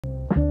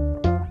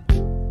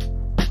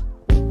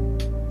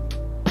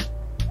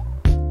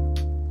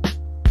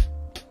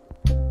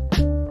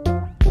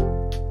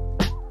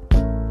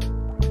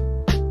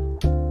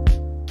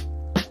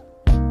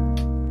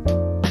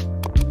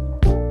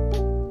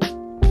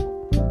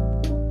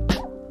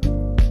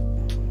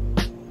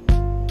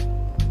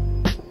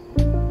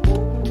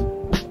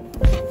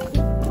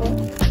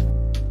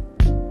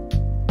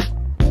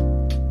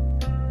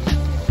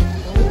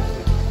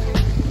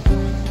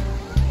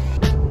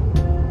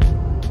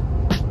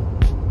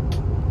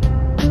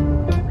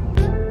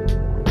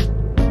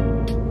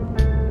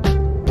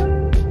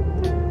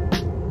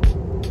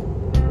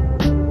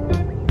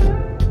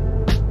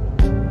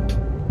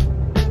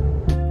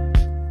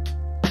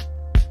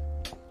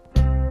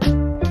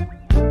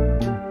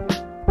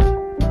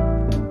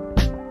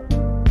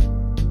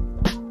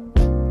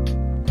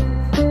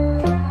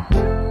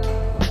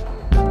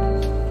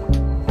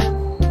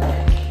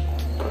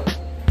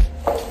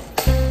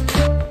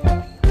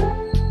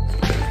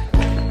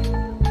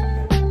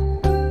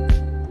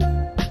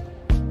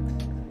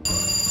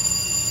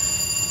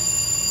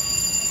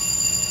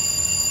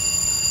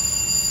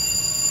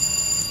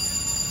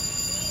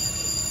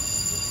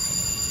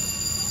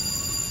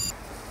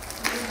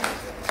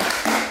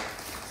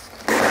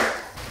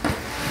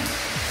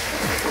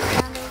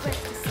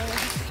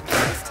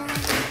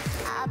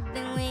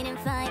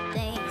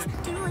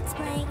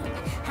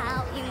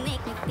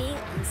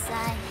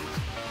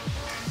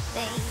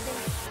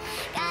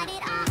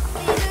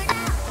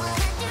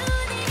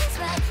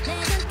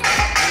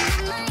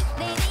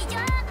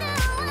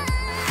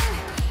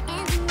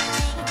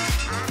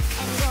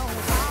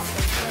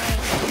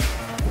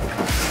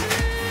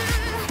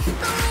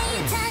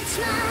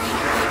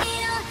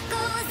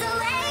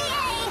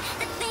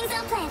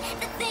plan.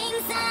 The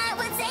things I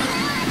would say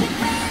now I can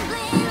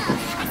rambling on.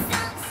 I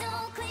sound so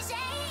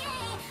cliche.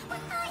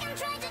 What I am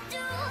trying to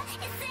do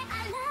is say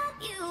I love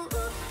you. Ooh,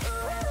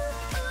 ooh,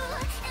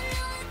 ooh, and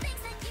all the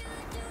things that you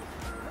do.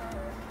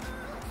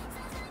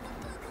 Sounds like a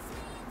book of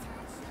sweet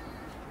touch.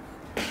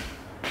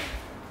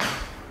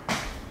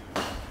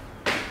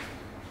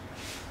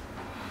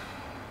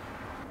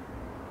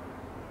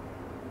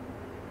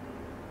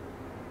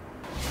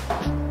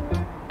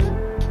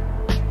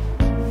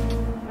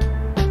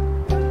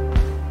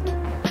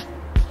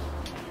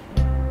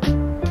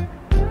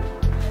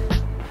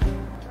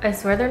 I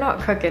swear they're not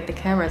crooked, the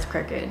camera's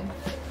crooked.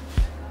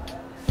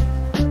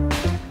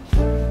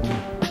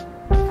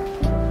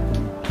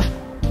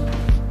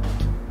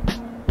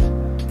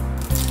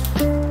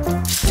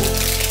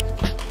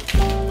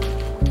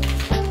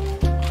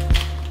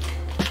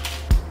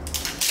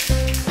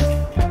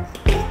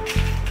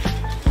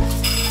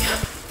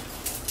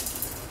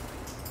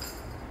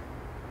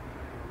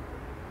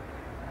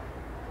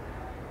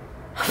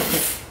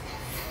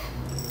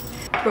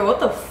 Bro, what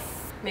the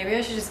f? Maybe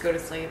I should just go to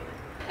sleep.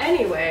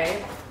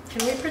 Anyway,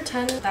 can we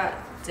pretend that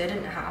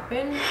didn't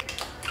happen?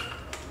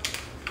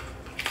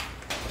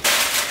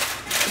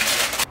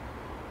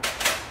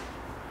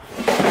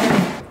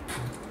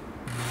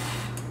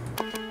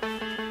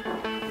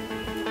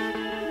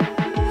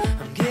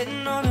 I'm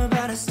getting older,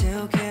 but I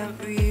still can't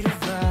read a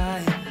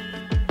vibe.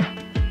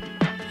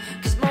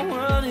 'Cause my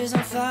world is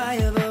on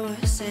fire, but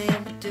we're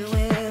saying we're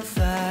doing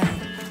fine.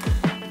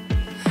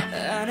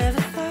 I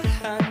never thought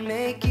I'd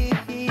make it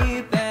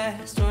here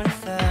past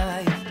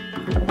 25.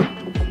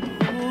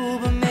 Ooh,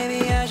 but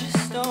maybe I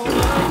just don't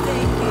wanna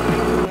think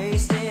it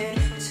wasting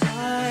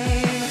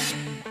time.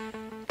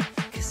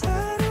 'Cause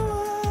I don't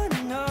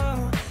wanna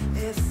know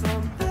if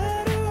I'm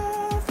better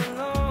off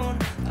alone.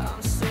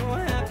 I'm so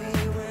happy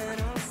when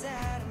I'm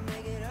sad and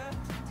make it up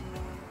to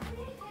you.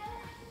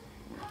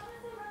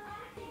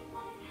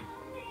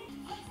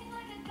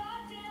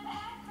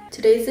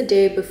 Today's the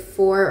day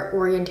before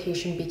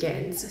orientation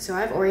begins. So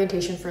I have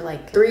orientation for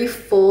like 3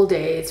 full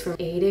days from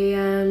 8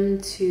 a.m.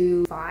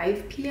 to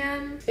 5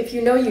 p.m. If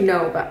you know, you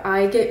know, but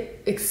I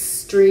get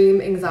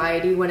extreme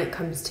anxiety when it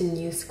comes to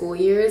new school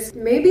years.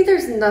 Maybe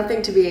there's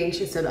nothing to be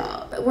anxious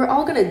about. We're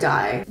all gonna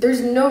die.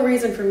 There's no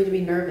reason for me to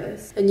be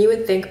nervous. And you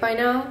would think by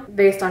now,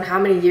 based on how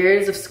many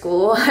years of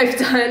school I've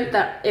done,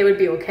 that it would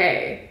be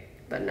okay.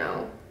 But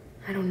no,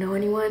 I don't know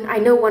anyone. I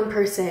know one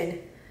person,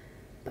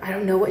 but I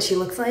don't know what she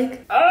looks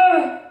like.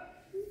 Oh!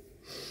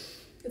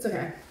 It's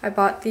okay. I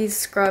bought these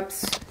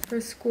scrubs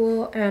for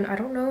school and I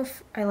don't know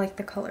if I like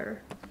the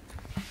color.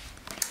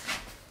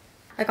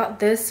 I got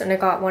this and I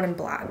got one in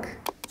black.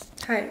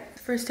 Hi,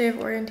 first day of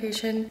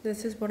orientation.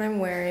 This is what I'm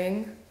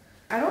wearing.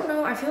 I don't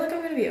know, I feel like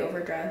I'm gonna be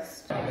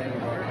overdressed.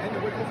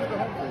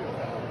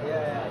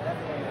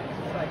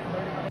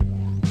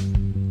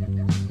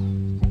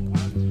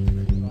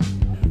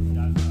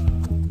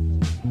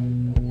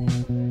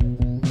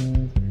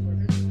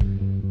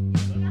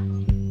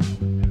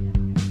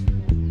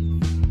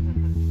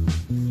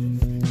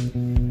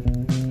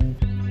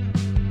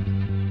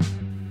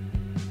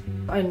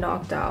 I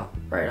knocked out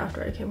right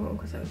after I came home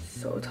because I was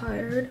so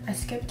tired. I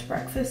skipped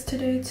breakfast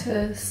today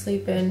to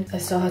sleep in. I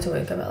still had to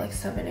wake up at like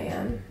 7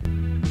 a.m.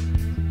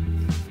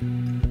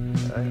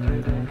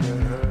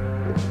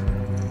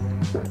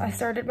 I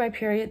started my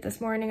period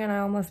this morning and I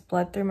almost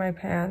bled through my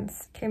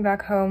pants. Came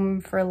back home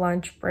for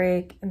lunch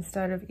break.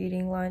 Instead of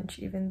eating lunch,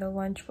 even though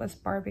lunch was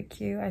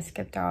barbecue, I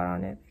skipped out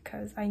on it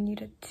because I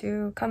needed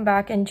to come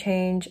back and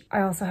change.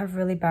 I also have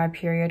really bad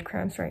period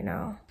cramps right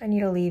now. I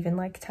need to leave in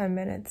like 10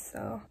 minutes,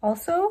 so.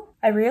 Also,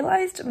 I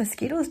realized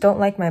mosquitoes don't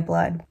like my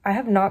blood. I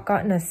have not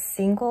gotten a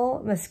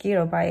single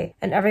mosquito bite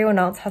and everyone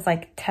else has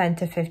like 10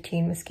 to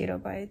 15 mosquito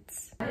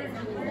bites.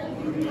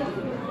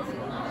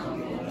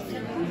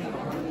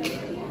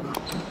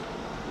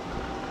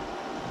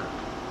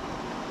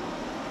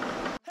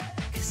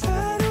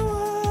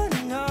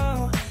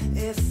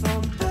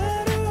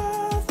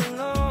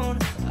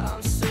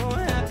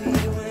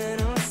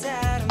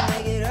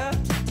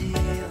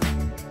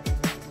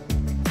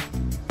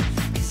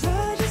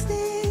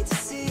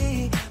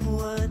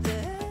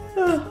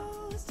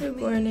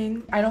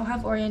 I don't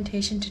have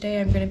orientation today.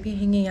 I'm gonna be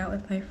hanging out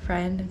with my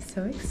friend. I'm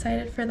so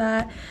excited for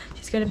that.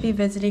 She's gonna be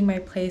visiting my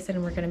place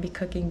and we're gonna be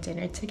cooking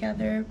dinner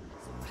together.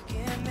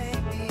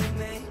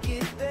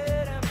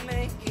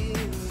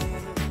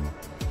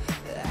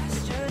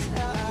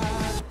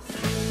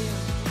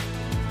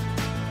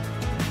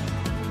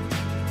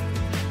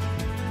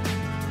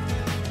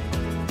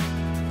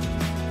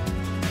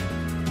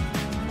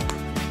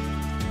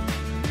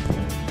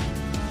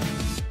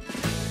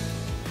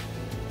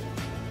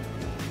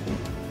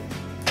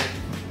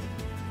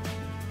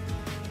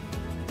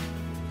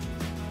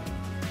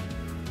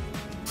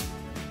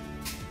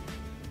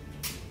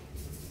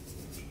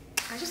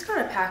 I just got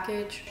a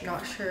package,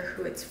 not sure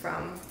who it's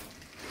from.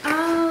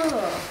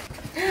 Oh!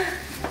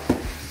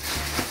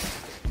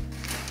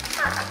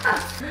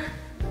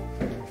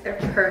 They're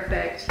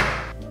perfect.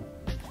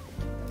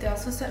 They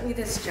also sent me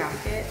this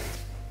jacket.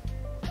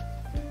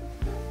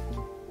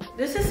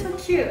 This is so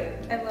cute.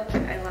 I love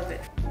it. I love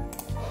it.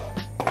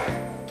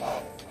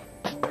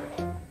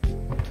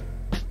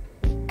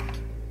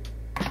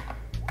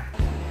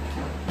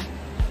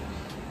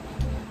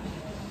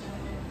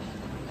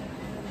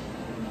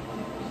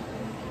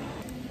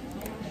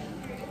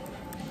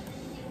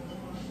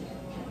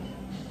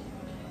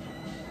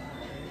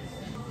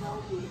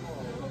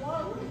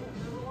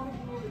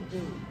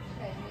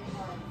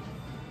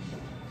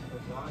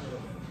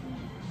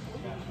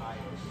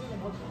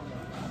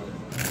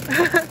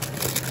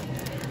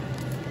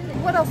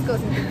 What else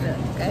goes in pizza,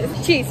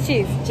 guys? Cheese.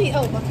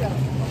 Oh, watch out.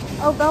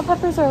 Oh, bell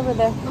peppers are over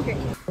there. Okay.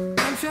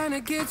 I'm trying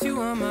to get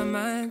you on my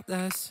mind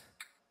less,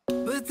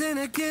 but then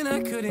again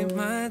I couldn't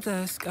mind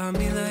less. Got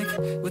me like,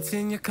 what's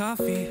in your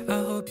coffee? I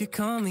hope you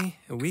call me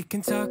and we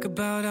can talk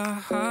about our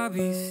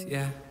hobbies,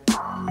 yeah.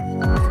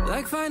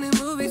 Like finding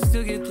movies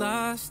to get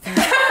lost in,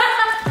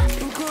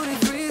 and quoting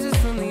phrases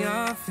from The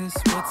Office.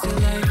 What's it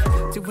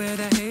like to wear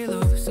that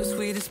halo? So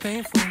sweet it's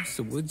painful.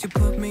 So would you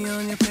put me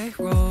on your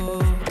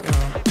payroll?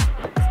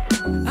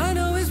 I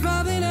know it's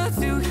probably not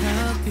too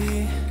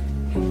healthy.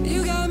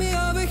 You got me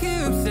over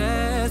here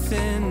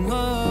obsessing.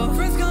 Whoa.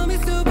 Friends call me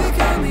stupid,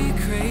 call me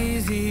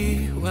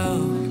crazy.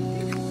 Well,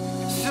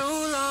 so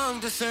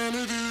long to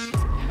sanity.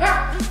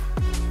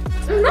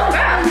 It's not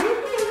bad.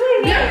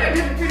 Yeah, you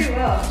did pretty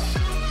well.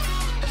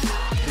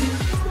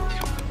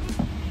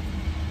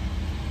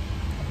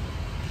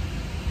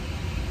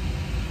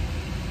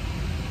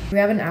 We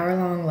have an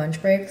hour-long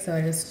lunch break, so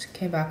I just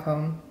came back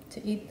home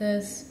to eat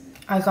this.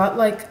 I got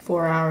like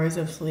 4 hours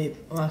of sleep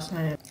last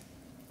night.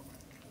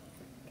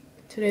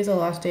 Today's the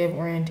last day of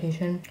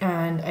orientation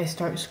and I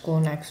start school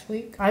next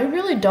week. I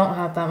really don't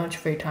have that much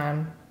free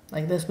time.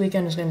 Like this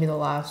weekend is gonna be the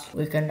last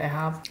weekend I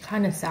have.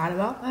 Kind of sad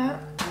about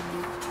that.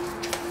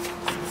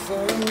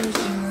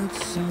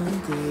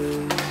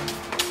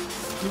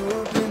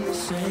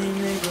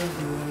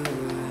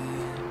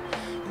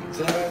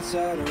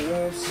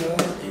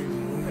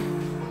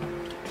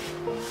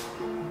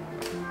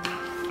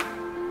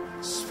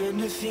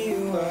 Spend a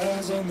few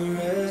hours on the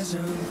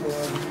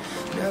reservoir.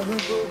 Never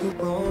broke a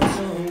bone,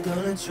 so I'm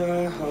gonna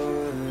try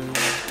hard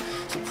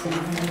to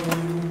prove you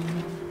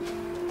wrong.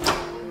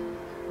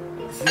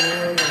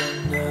 That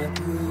I'm not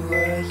who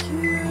I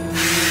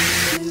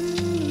used to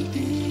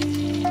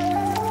be.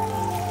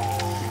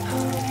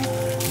 I'm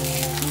not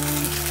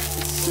even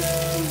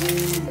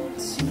 17.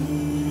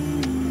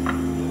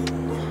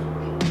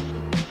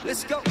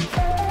 Let's go.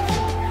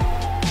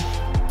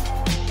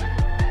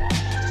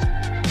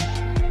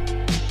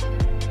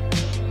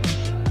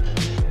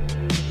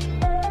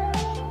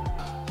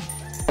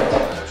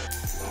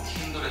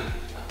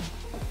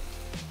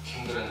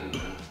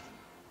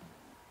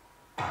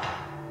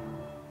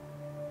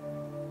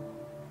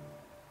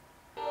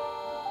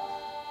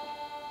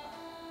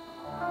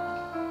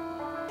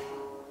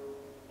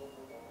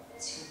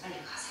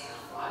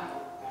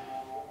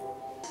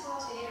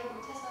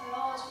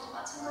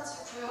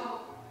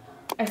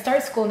 I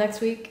start school next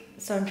week,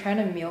 so I'm trying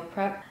to meal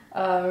prep.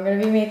 I'm gonna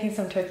be making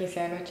some turkey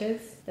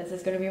sandwiches. This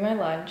is gonna be my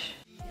lunch.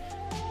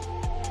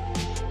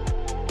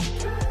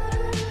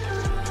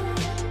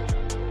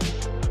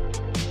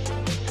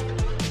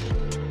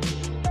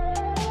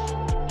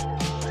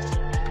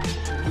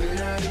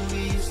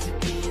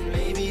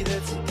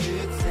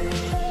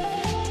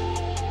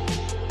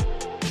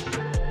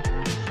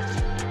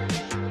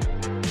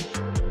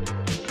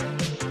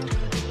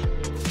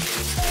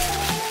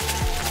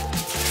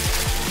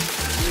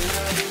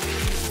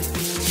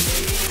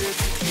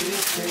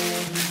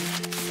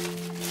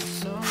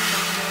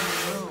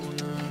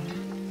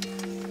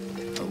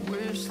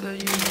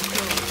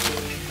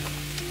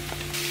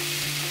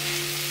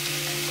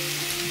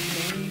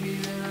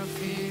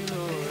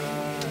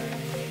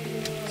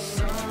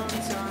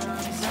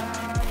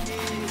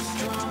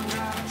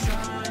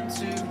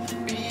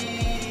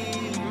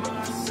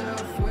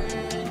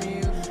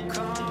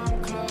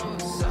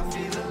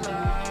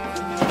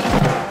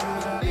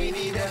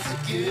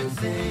 Good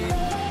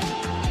thing.